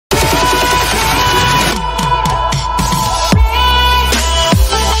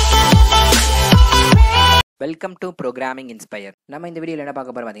Welcome to programming inspire. நம்ம இந்த வீடியோவில் என்ன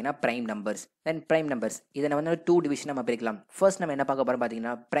பார்க்க போகிறோம் பார்த்தீங்கன்னா prime numbers and prime numbers. இதை நம்ம வந்து 2 டிவிஷன் நம்ம பிரிக்கலாம். ஃபர்ஸ்ட் நம்ம என்ன பார்க்க போகிறோம்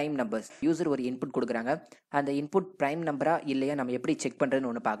பார்த்தீங்கன்னா ப்ரைம் நம்பர்ஸ். யூசர் ஒரு இன்புட் கொடுக்குறாங்க, அந்த இன்புட் ப்ரைம் நம்பரா இல்லையா நம்ம எப்படி செக் பண்ணுறதுன்னு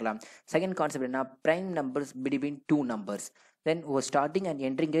ஒன்று பார்க்கலாம். செகண்ட் கான்செப்ட் என்ன, ப்ரைம் நம்பர்ஸ் பிட்வீன் 2 நம்பர்ஸ். தென் ஒரு ஸ்டார்டிங் அண்ட்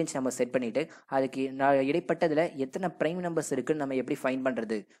என்ட்ரிங் ரேஞ்ச் நம்ம செட் பண்ணிவிட்டு அதுக்கு இடைப்பட்டதில் எத்தனை ப்ரைம் நம்பர்ஸ் இருக்குன்னு நம்ம எப்படி ஃபைண்ட்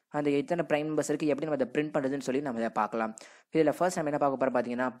பண்ணுறது, அந்த எத்தனை ப்ரைம் நம்பர்ஸ் இருக்குது எப்படி நம்ம அதை பிரிண்ட் பண்ணுறதுன்னு சொல்லி நம்ம இதை பார்க்கலாம். இதில் ஃபர்ஸ்ட் நம்ம என்ன பார்க்க போகிறோம்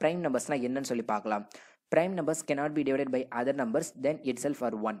பார்த்தீங்கன்னா ப்ரைம் நம்பர்ஸ்னால் என்னன்னு சொல்லி பார்க்கலாம். Prime numbers cannot be divided by other numbers than itself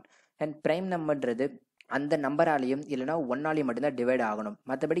are 1. And prime numberன்றது அந்த நம்பராலையும் இல்லைனா ஒன்னாலையும் மட்டும்தான் டிவைட் ஆகணும்.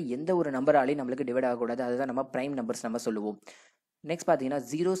 மற்றபடி எந்த ஒரு நம்பராலையும் நம்மளுக்கு டிவைட் ஆகக்கூடாது. அதுதான் நம்ம ப்ரைம் நம்பர்ஸ் நம்ம சொல்லுவோம். நெக்ஸ்ட் பார்த்தீங்கன்னா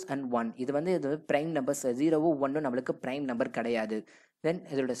ஜீரோஸ் அண்ட் ஒன். இது ப்ரைம் நம்பர்ஸ். 0வும் 1ம் நம்மளுக்கு ப்ரைம் நம்பர் கிடையாது. தென்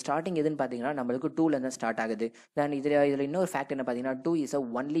இதோட ஸ்டார்டிங் எதுன்னு பார்த்தீங்கன்னா நம்மளுக்கு 2லேருந்து தான் ஸ்டார்ட் ஆகுது. தென் இதில் இன்னொரு ஃபேக்ட் என்ன பார்த்தீங்கன்னா 2 is a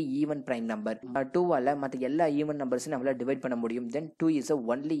only even prime number. 2வால் மற்ற எல்லா ஈவன் நம்பர்ஸும் நம்மளால் டிவைட் பண்ண முடியும். தென் 2 is a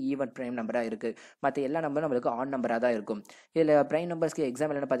only even prime நம்பராக இருக்குது. மற்ற எல்லா நம்பரும் நம்மளுக்கு ஆட் நம்பராக தான் இருக்கும். இதில் ப்ரைம் நம்பர்ஸ்க்கு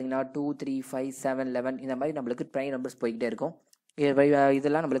எக்ஸாம்பிள் என்ன பார்த்தீங்கன்னா 2, 3, 5, 7, 11 இந்த மாதிரி நம்மளுக்கு ப்ரைம் நம்பர்ஸ் போய்கிட்டே இருக்கும்.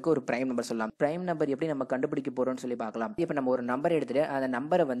 இதெல்லாம் நம்மளுக்கு ஒரு ப்ரைம் நம்பர் சொல்லலாம். ப்ரைம் நம்பர் எப்படி நம்ம கண்டுபிடிக்க போறோம்னு சொல்லி பார்க்கலாம். இப்போ நம்ம ஒரு நம்பர் எடுத்துட்டு அந்த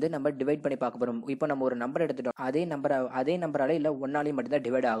நம்பரை வந்து நம்ம டிவைட் பண்ணி பார்க்க போறோம். இப்போ நம்ம ஒரு நம்பர் எடுத்துட்டோம், அதே நம்பரால இல்லை ஒன்னாலையும் மட்டும்தான்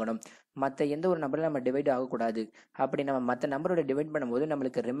டிவைட் ஆகணும். மற்ற எந்த ஒரு நம்பரால நம்ம டிவைட் ஆகக்கூடாது. அப்படி நம்ம மற்ற நம்பரோட டிவைட் பண்ணும்போது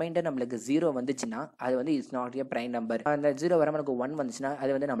நம்மளுக்கு ரிமைண்டர் நம்மளுக்கு 0 வந்துச்சுன்னா அது வந்து it's not a prime number. அந்த 0 வர நமக்கு 1 வந்துச்சுன்னா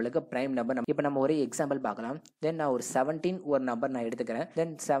அது வந்து நம்மளுக்கு ப்ரைம் நம்பர். இப்போ நம்ம ஒரு எக்ஸாம்பிள் பார்க்கலாம். தென் நான் ஒரு 17 ஒரு நம்பர் நான் எடுத்துக்கிறேன்.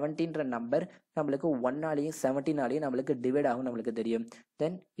 தென் 17ன்ற நம்பர் நம்மளுக்கு 1ஆலையும் 17ஆலையும் நம்மளுக்கு டிவைட் ஆகும் நம்மளுக்கு தெரியும்.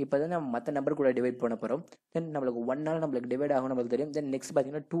 தென் இப்போ தான் நம்ம மற்ற நம்பர் கூட டிவைட் பண்ண போகிறோம். தென் நம்மளுக்கு 1ஆல் நம்மளுக்கு டிவைட் ஆகும் நம்மளுக்கு தெரியும். தென் நெக்ஸ்ட்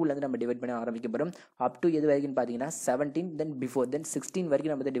பார்த்தீங்கன்னா 2லேருந்து நம்ம டிவைட் பண்ண ஆரம்பிக்க போகிறோம். அப் டு எது வரைக்கும் பார்த்தீங்கன்னா 17, தென் பிஃபோர், தென் 16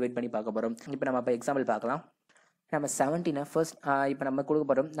 வரைக்கும் நம்ம டிவைட் பண்ணி பார்க்க போகிறோம். இப்போ நம்ம இப்போ எக்ஸாம்பிள் பார்க்கலாம். நம்ம 17 ஃபர்ஸ்ட் இப்போ நம்ம கொடுக்க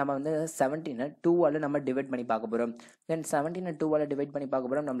போகிறோம். நம்ம வந்து 17 2ஆல் நம்ம டிவைட் பண்ணி பார்க்க போகிறோம். தென் 17 2ஆல் டிவைட் பண்ணி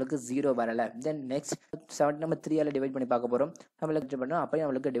பார்க்க போகிறோம். நம்மளுக்கு 0 வரலை. தென் நெக்ஸ்ட் 17 நம்ம 3ஆல் டிவைட் பண்ணி பார்க்க போகிறோம். நம்மளுக்கு பண்ணோம் அப்போயும்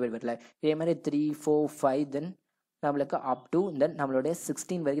நம்மளுக்கு டிவைட் வரல. இதே மாதிரி 3, 4, 5 தென் நம்மளுக்கு அப் டு தென் நம்மளுடைய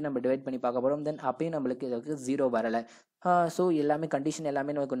 16 வரைக்கும் நம்ம டிவைட் பண்ணி பார்க்க போகிறோம். தென் அப்பயும் நம்மளுக்கு இதுக்கு 0 வரலை. ஸோ எல்லாமே கண்டிஷன்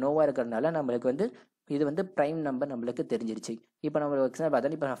எல்லாமே நமக்கு நோவாக இருக்கிறதுனால நம்மளுக்கு வந்து இது வந்து ப்ரைம் நம்பர் நம்மளுக்கு தெரிஞ்சிருச்சு. இப்போ நம்ம எக்ஸாம்பிள்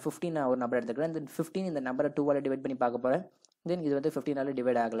பார்த்தா இப்போ நான் 15 ஒரு நம்பர் எடுத்துக்கிறேன். தென் 15 இந்த நம்பரை 2ஆல் டிவைட் பண்ணி பார்க்க போகிறேன். தென் இது வந்து 15ஆல்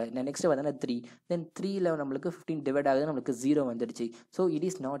டிவைட் ஆகலை. நெக்ஸ்ட் பார்த்தீங்கன்னா 3. தென் 3ல் நம்மளுக்கு 15 டிவைட் ஆகுது, நம்மளுக்கு 0 வந்துடுச்சு. So it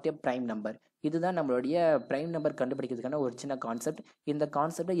is not a prime number. இதுதான் நம்மளுடைய ப்ரைம் நம்பர் கண்டுபிடிக்கிறதுக்கான ஒரு சின்ன கான்செப்ட். இந்த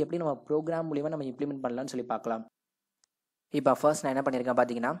கான்செப்டை எப்படி நம்ம ப்ரோக்ராம் மூலியமாக நம்ம இம்ப்ளிமெண்ட் பண்ணலாம்னு சொல்லி பார்க்கலாம். இப்போ ஃபர்ஸ்ட் நான் என்ன பண்ணியிருக்கேன்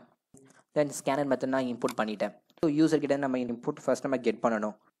பார்த்தீங்கன்னா தென் ஸ்கேனர் மெத்தட் நான் இன்புட் பண்ணிட்டேன். ஸோ யூசர் கிட்ட நம்ம இன்புட் ஃபர்ஸ்ட் நம்ம கெட்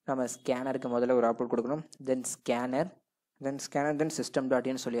பண்ணணும். நம்ம ஸ்கேனருக்கு முதல்ல ஒரு அவுட்புட் கொடுக்கணும். தென் scanner then system dot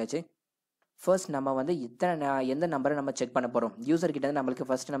in சொல்லியாச்சு. ஃபர்ஸ்ட் நம்ம வந்து எந்த நம்பரை நம்ம செக் பண்ண போகிறோம். யூசர் கிட்ட நம்மளுக்கு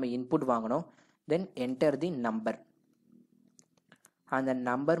ஃபர்ஸ்ட் நம்ம இன்புட் வாங்கணும். தென் என்டர் தி நம்பர். அந்த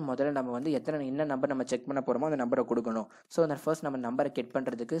நம்பர் முதல்ல நம்ம வந்து என்ன நம்பர் நம்ம செக் பண்ண போகிறோமோ அந்த நம்பரை கொடுக்கணும். ஸோ அந்த ஃபர்ஸ்ட் நம்ம நம்பரை கெட்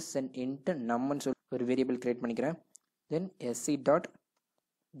பண்ணுறதுக்கு சென்ட் இன்ட் நம்பர்னு சொல்லி ஒரு வேரியபிள் கிரியேட் பண்ணிக்கிறேன். தென் SC dot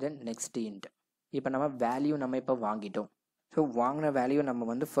then next int. இப்போ நம்ம வேல்யூ நம்ம இப்போ வாங்கிட்டோம். ஸோ வாங்கின வேல்யூ நம்ம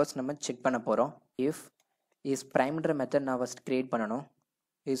வந்து ஃபர்ஸ்ட் நம்ம செக் பண்ண போகிறோம். இஸ் ப்ரைம்ன்ற மெத்தட் நான் ஃபர்ஸ்ட் க்ரியேட் பண்ணணும்.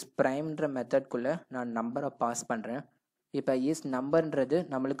 இஸ் ப்ரைம்ன்ற மெத்தட்குள்ளே நான் நம்பரை பாஸ் பண்ணுறேன். இப்போ இஸ் நம்பர்ன்றது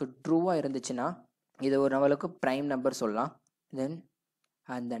நம்மளுக்கு ட்ரூவாக இருந்துச்சுன்னா இது ஒரு நம்மளுக்கு ப்ரைம் நம்பர் சொல்லலாம். தென்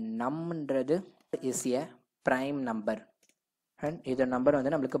அந்த நம்ன்றது is a prime number and இதோட நம்பர்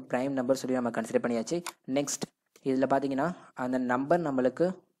வந்து நம்மளுக்கு ப்ரைம் நம்பர் சொல்லி நம்ம கன்சிடர் பண்ணியாச்சு. நெக்ஸ்ட் இதில் பார்த்தீங்கன்னா அந்த நம்பர் நம்மளுக்கு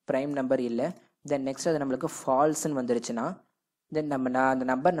ப்ரைம் நம்பர் இல்லை. தென் நெக்ஸ்ட் அது நம்மளுக்கு ஃபால்ஸ்ன்னு வந்துருச்சுன்னா தென் அந்த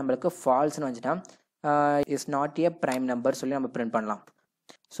நம்பர் நம்மளுக்கு ஃபால்ஸ்ன்னு வந்துச்சுன்னா is not a prime number சொல்லி நம்ம பிரிண்ட் பண்ணலாம்.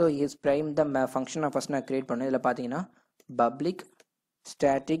 So is prime the function நான் ஃபஸ்ட் நான் க்ரியேட் பண்ணேன். இதில் பார்த்தீங்கன்னா public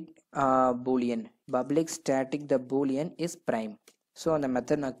static the Boolean is prime. So அந்த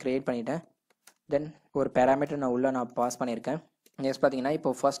மெத்தட் நான் க்ரியேட் பண்ணிட்டேன். தென் ஒரு பேராமீட்டர் நான் உள்ளே நான் பாஸ் பண்ணியிருக்கேன். நெக்ஸ்ட் பார்த்தீங்கன்னா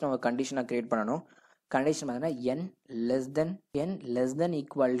இப்போ ஃபர்ஸ்ட் நம்ம கண்டிஷன் நான் க்ரியேட் பண்ணணும். கண்டிஷன் பார்த்தீங்கன்னா n less than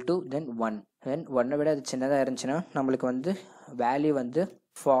equal to then 1. தென் 1 விட அது சின்னதாக இருந்துச்சுன்னா நம்மளுக்கு வந்து வேல்யூ வந்து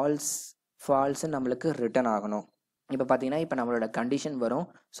ஃபால்ஸ் நம்மளுக்கு ரிட்டர்ன் ஆகணும். இப்போ பார்த்தீங்கன்னா இப்போ நம்மளோட கண்டிஷன் வரும்.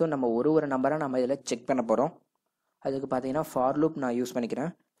 ஸோ நம்ம ஒரு நம்பராக நம்ம இதில் செக் பண்ண போகிறோம். அதுக்கு பார்த்தீங்கன்னா ஃபார் லூப் நான் யூஸ்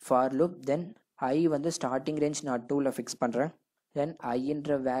பண்ணிக்கிறேன். ஃபார் லூப் தென் ஐ வந்து ஸ்டார்டிங் ரேஞ்ச் நான் 2ல் ஃபிக்ஸ் பண்ணுறேன். தென்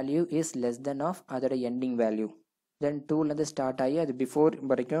ஐன்ற value is less than of அதோட எண்டிங் வேல்யூ. தென் 2லேருந்து ஸ்டார்ட் ஆகி அது பிஃபோர்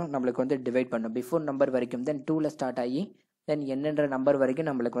வரைக்கும் நம்மளுக்கு வந்து டிவைட் பண்ணும். பிஃபோர் நம்பர் வரைக்கும் தென் 2ல் ஸ்டார்ட் ஆகி தென் என்னன்ற நம்பர் வரைக்கும்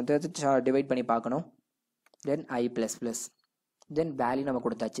நம்மளுக்கு வந்து டிவைட் பண்ணி பார்க்கணும். தென் i++. தென் வேல்யூ நம்ம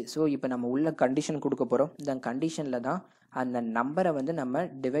கொடுத்தாச்சு. ஸோ இப்போ நம்ம உள்ள கண்டிஷன் கொடுக்க போகிறோம். தென் கண்டிஷனில் தான் அந்த நம்பரை வந்து நம்ம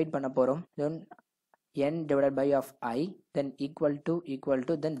டிவைட் பண்ண போகிறோம். தென் n divided by of I then equal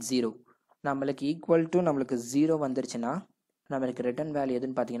to தென் 0. நம்மளுக்கு ஈக்குவல் டு நம்மளுக்கு 0 வந்துருச்சுன்னா நம்மளுக்கு ரிட்டர்ன் வேல்யூ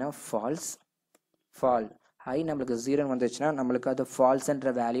எதுன்னு பார்த்தீங்கன்னா ஃபால். ஐ நம்மளுக்கு 0 வந்துச்சுன்னா நம்மளுக்கு அது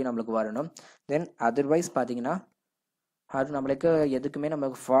ஃபால்ஸ்ன்ற வேல்யூ நம்மளுக்கு வரணும். தென் அதர்வைஸ் பார்த்தீங்கன்னா அது நம்மளுக்கு எதுக்குமே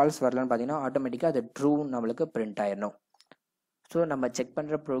நம்மளுக்கு ஃபால்ஸ் வரலன்னு பார்த்தீங்கன்னா ஆட்டோமேட்டிக்காக அது ட்ரூ நம்மளுக்கு பிரிண்ட் ஆயிடணும். ஸோ நம்ம செக்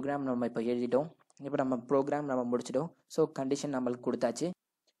பண்ணுற ப்ரோக்ராம் நம்ம இப்போ எழுதிட்டோம். இப்போ நம்ம ப்ரோக்ராம் நம்ம முடிச்சிட்டோம். ஸோ கண்டிஷன் நம்மளுக்கு கொடுத்தாச்சு.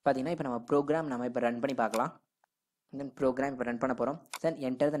 பார்த்தீங்கன்னா இப்போ நம்ம ப்ரோக்ராம் நம்ம இப்போ ரன் பண்ணி பார்க்கலாம். தென் ப்ரோக்ராம் இப்போ ரன் பண்ண போகிறோம். தென்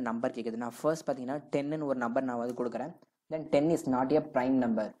என்டர் த நம்பர் கேட்குது. நான் ஃபர்ஸ்ட் பார்த்தீங்கன்னா 10ன்னு ஒரு நம்பர் நான் வந்து கொடுக்குறேன். தென் 10 is not a prime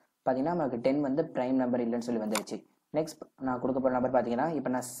number. பார்த்தீங்கன்னா நமக்கு 10 வந்து ப்ரைம் நம்பர் இல்லைன்னு சொல்லி வந்துருச்சு. நெக்ஸ்ட் நான் கொடுக்க போகிற நம்பர் பார்த்தீங்கன்னா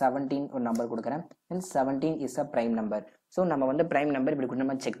இப்போ நான் 17 ஒரு நம்பர் கொடுக்குறேன். தென் 17 is a prime number. So நம்ம வந்து ப்ரைம் நம்பர் இப்படி கூட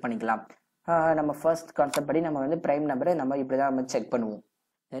நம்ம செக் பண்ணிக்கலாம். நம்ம ஃபர்ஸ்ட் கான்செப்ட் படி நம்ம வந்து ப்ரைம் நம்பரை நம்ம இப்படி தான் நம்ம செக் பண்ணுவோம்.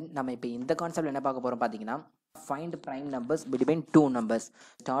 தென் நம்ம இப்போ இந்த கான்செப்ட் என்ன பார்க்க போகிறோம் பார்த்தீங்கன்னா find prime numbers between two numbers.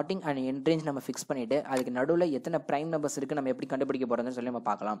 Starting and end range நம்ம ஃபிக்ஸ் பண்ணிவிட்டு அதுக்கு நடுவில் எத்தனை ப்ரைம் நம்பர்ஸ் இருக்குது நம்ம எப்படி கண்டுபிடிக்க போகிறதுன்னு சொல்லி நம்ம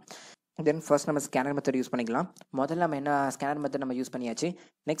பார்க்கலாம். தென் ஃபர்ஸ்ட் நம்ம ஸ்கேனர் மெத்தட் யூஸ் பண்ணிக்கலாம். முதல்ல நம்ம என்ன ஸ்கேனர் மெத்தட் நம்ம யூஸ் பண்ணியாச்சு.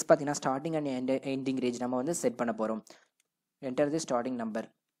 நெக்ஸ்ட் பார்த்தீங்கன்னா ஸ்டார்டிங் அண்ட் எண்டிங் ரேஞ்ச் நம்ம வந்து செட் பண்ண போகிறோம். Enter the starting number.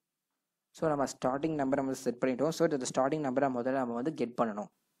 So நம்ம ஸ்டார்டிங் நம்பர் நம்ம செட் பண்ணிட்டோம். ஸோ இந்த ஸ்டார்டிங் நம்பரை முதல்ல நம்ம வந்து கெட்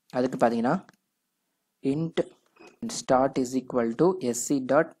பண்ணணும். அதுக்கு பார்த்தீங்கன்னா int start is equal to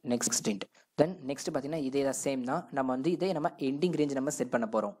sc.next int. Then next பார்த்தீங்கன்னா இதே தான் சேம் தான். நம்ம வந்து இதே நம்ம எண்டிங் ரேஞ்ச் நம்ம செட் பண்ண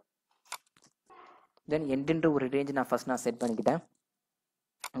போகிறோம். தென் எண்டுன்ற ஒரு ரேஞ்ச் நான் ஃபர்ஸ்ட் செட் பண்ணிக்கிட்டேன்.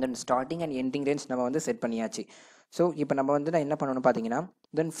 தென் ஸ்டார்டிங் அண்ட் எண்டிங் ரேஞ்ச் நம்ம வந்து செட் பண்ணியாச்சு. ஸோ இப்போ நம்ம வந்து நான் என்ன பண்ணணும் பார்த்தீங்கன்னா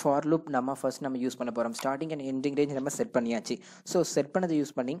தென் ஃபார் லூப் நம்ம ஃபர்ஸ்ட் நம்ம யூஸ் பண்ண போகிறோம். ஸ்டார்டிங் அண்ட் எண்டிங் ரேஞ்ச் நம்ம செட் பண்ணியாச்சு. ஸோ செட் பண்ணதை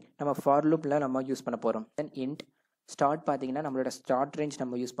யூஸ் பண்ணி நம்ம ஃபார் லூப்பில் நம்ம யூஸ் பண்ண போகிறோம். தென் இன்ட் ஸ்டார்ட் பார்த்தீங்கன்னா நம்மளோட ஸ்டார்ட் ரேஞ்ச்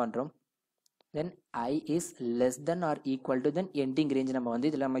நம்ம யூஸ் பண்ணுறோம். தென் I is less than or equal to then ending range நம்ம வந்து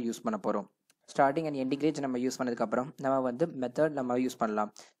இதில் நம்ம யூஸ் பண்ண போகிறோம். ஸ்டார்டிங் அண்ட் எண்டிங் ரேஞ்ச் நம்ம யூஸ் பண்ணதுக்கப்புறம் நம்ம வந்து மெத்தட் நம்ம யூஸ் பண்ணலாம்.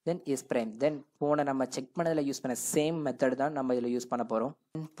 Then is prime. தென் போன நம்ம செக் பண்ணதில் யூஸ் பண்ண சேம் மெத்தட் தான் நம்ம இதில் யூஸ் பண்ண போகிறோம்.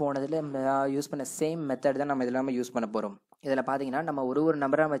 போனதில் யூஸ் பண்ண சேம் மெத்தட் தான் நம்ம இதில் நம்ம யூஸ் பண்ண போகிறோம். இதில் பார்த்தீங்கன்னா நம்ம ஒரு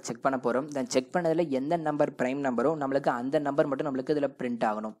நம்பரை நம்ம செக் பண்ண போகிறோம். தென் செக் பண்ணதில் எந்த நம்பர் ப்ரைம் நம்பரோ நம்மளுக்கு அந்த நம்பர் மட்டும் நம்மளுக்கு இதில் பிரிண்ட்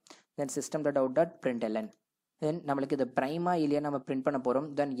ஆகணும். தென் system.out.println. தென் நம்மளுக்கு இது ப்ரைமா இல்லையா நம்ம பிரிண்ட் பண்ண போகிறோம்.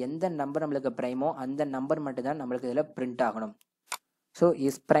 தென் எந்த நம்பர் நம்மளுக்கு ப்ரைமோ அந்த நம்பர் மட்டும் தான் நம்மளுக்கு இதில் பிரிண்ட் ஆகணும். ஸோ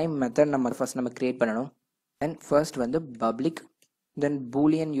இஸ் ப்ரைம் மெத்தட் நம்ம ஃபர்ஸ்ட் நம்ம கிரியேட் பண்ணணும். தென் ஃபர்ஸ்ட் வந்து பப்ளிக் தென்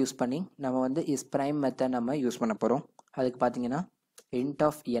பூலியன் யூஸ் பண்ணி நம்ம வந்து இஸ் ப்ரைம் மெத்தட் நம்ம யூஸ் பண்ண போகிறோம். அதுக்கு பார்த்தீங்கன்னா இன்ட்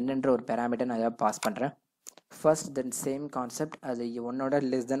ஆஃப் என்ற ஒரு பேராமீட்டர் நான் அதை பாஸ் பண்ணுறேன். ஃபர்ஸ்ட் தென் சேம் கான்செப்ட், அது ஒன்னோட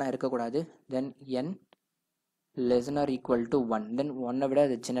லெஸ் தெனாக இருக்கக்கூடாது. தென் என் less than R equal to 1. தென் ஒன்னை விட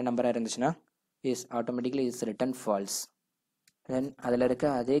அது சின்ன நம்பராக இருந்துச்சுன்னா is automatically is written falls. தென் அதில் இருக்க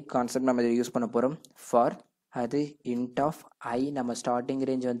அதே கான்செப்ட் நம்ம இதை யூஸ் பண்ண போகிறோம். ஃபார் அது இன்ட் ஆஃப் ஐ நம்ம ஸ்டார்டிங்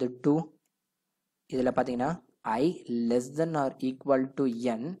ரேஞ்ச் வந்து 2. இதில் பார்த்தீங்கன்னா ஐ less than R equal to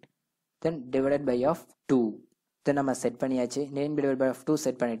N then divided by of 2. தென் நம்ம செட் பண்ணியாச்சு. Name divide by of 2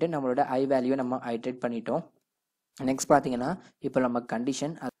 set பண்ணிவிட்டு நம்மளோட ஐ வேல்யூ நம்ம ஐட்ரேட் பண்ணிட்டோம். நெக்ஸ்ட் பார்த்தீங்கன்னா இப்போ நம்ம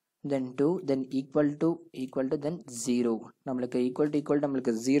condition then 2 then equal to தென் 0. நம்மளுக்கு ஈக்குவல் டு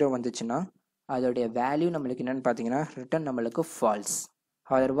நம்மளுக்கு 0 வந்துச்சுன்னா அதோடைய வேல்யூ நம்மளுக்கு என்னென்னு பார்த்தீங்கன்னா ரிட்டன் நம்மளுக்கு ஃபால்ஸ்.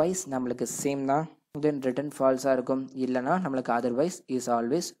 அதர்வைஸ் நம்மளுக்கு சேம் தான். தென் ரிட்டன் ஃபால்ஸாக இருக்கும். இல்லைனா நம்மளுக்கு otherwise is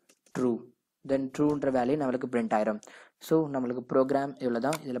always true. Then ட்ரூன்ற value நம்மளுக்கு பிரிண்ட் ஆயிரும். ஸோ நம்மளுக்கு ப்ரோக்ராம் இவ்வளோ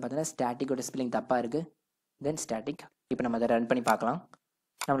தான். இதில் பார்த்தீங்கன்னா ஸ்டாட்டிக்கோட ஸ்பெல்லிங் தப்பாக இருக்குது. தென் ஸ்டாட்டிக். இப்போ நம்ம அதை ரன் பண்ணி பார்க்கலாம்.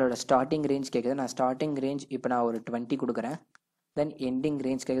 நம்மளோட ஸ்டார்டிங் ரேஞ்ச் கேட்குது. நான் ஸ்டார்டிங் ரேஞ்ச் இப்போ நான் ஒரு 20 கொடுக்குறேன். தென் எண்டிங்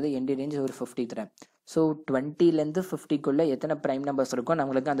ரேஞ்ச் கேட்குது. எண்டிங் ரேஞ்ச் ஒரு 50 தரேன். ஸோ 20லேருந்து 50க்குள்ளே எத்தனை ப்ரைம் நம்பர்ஸ் இருக்கோ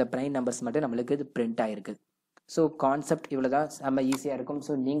நம்மளுக்கு அந்த ப்ரைம் நம்பர்ஸ் மட்டும் நம்மளுக்கு இது பிரிண்ட் ஆகிருக்கு. ஸோ கான்செப்ட் இவ்வளோ தான், நம்ம ஈஸியாக இருக்கும்.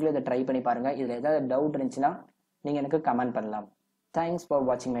 ஸோ நீங்களும் இதை ட்ரை பண்ணி பாருங்கள். இதில் ஏதாவது டவுட் இருந்துச்சுன்னா நீங்கள் எனக்கு கமெண்ட் பண்ணலாம். தேங்க்ஸ் ஃபார்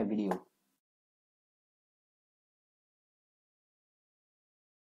வாட்சிங் மை வீடியோ.